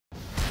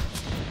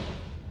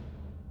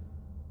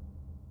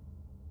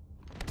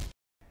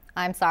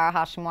I'm Sarah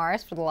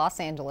Hashim-Waris for the Los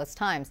Angeles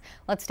Times.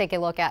 Let's take a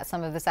look at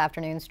some of this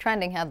afternoon's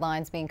trending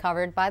headlines being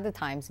covered by the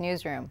Times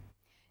newsroom.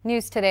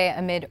 News today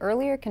amid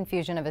earlier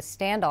confusion of a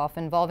standoff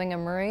involving a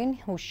Marine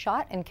who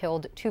shot and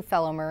killed two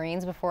fellow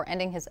Marines before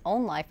ending his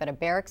own life at a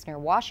barracks near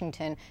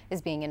Washington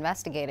is being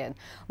investigated.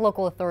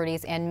 Local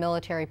authorities and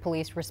military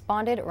police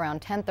responded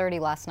around 10:30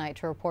 last night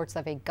to reports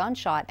of a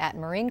gunshot at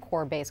Marine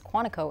Corps Base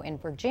Quantico in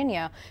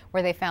Virginia,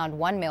 where they found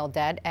one male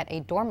dead at a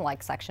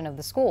dorm-like section of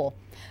the school.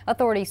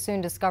 Authorities soon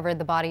discovered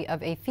the body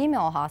of a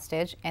female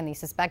hostage and the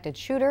suspected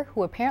shooter,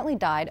 who apparently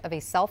died of a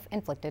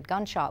self-inflicted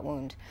gunshot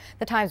wound.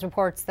 The Times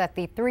reports that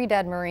the three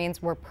dead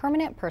Marines were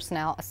permanent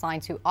personnel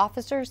assigned to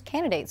Officers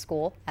Candidate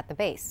School at the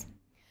base.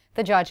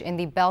 The judge in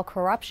the Bell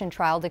corruption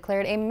trial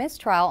declared a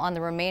mistrial on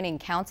the remaining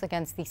counts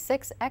against the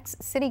 6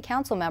 ex-city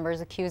council members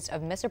accused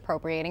of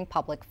misappropriating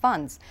public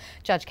funds.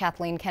 Judge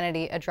Kathleen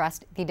Kennedy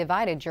addressed the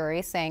divided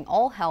jury, saying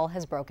all hell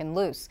has broken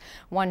loose.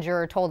 One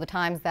juror told the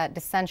Times that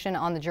dissension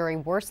on the jury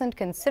worsened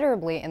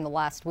considerably in the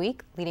last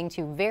week, leading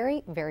to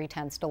very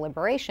tense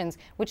deliberations,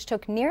 which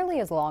took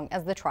nearly as long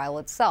as the trial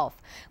itself.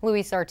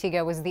 Luis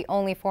Artiga was the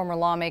only former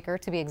lawmaker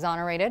to be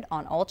exonerated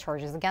on all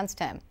charges against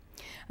him.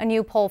 A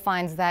new poll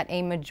finds that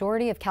a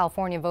majority of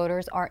California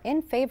voters are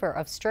in favor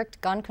of strict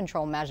gun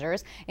control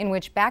measures in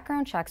which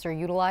background checks are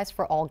utilized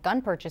for all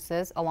gun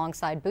purchases,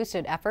 alongside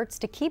boosted efforts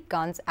to keep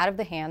guns out of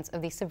the hands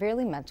of the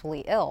severely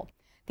mentally ill.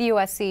 The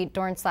USC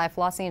Dornsife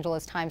Los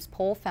Angeles Times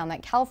poll found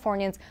that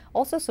Californians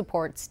also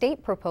support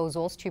state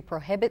proposals to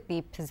prohibit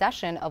the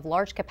possession of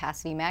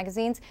large-capacity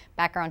magazines,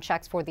 background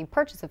checks for the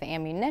purchase of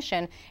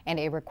ammunition, and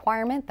a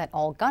requirement that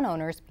all gun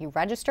owners be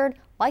registered,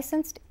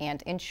 licensed,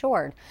 and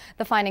insured.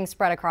 The findings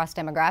spread across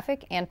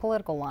demographic and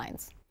political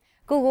lines.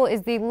 Google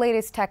is the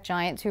latest tech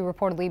giant to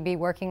reportedly be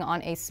working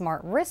on a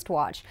smart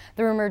wristwatch.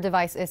 The rumored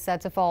device is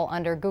said to fall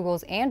under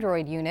Google's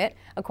Android unit.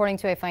 According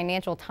to a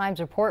Financial Times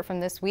report from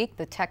this week,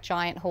 the tech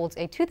giant holds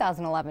a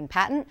 2011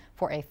 patent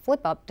for a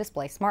flip-up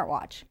display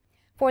smartwatch.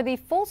 For the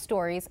full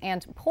stories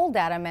and poll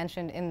data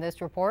mentioned in this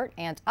report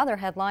and other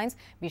headlines,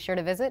 be sure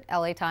to visit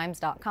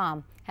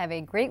latimes.com. Have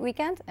a great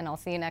weekend, and I'll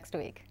see you next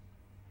week.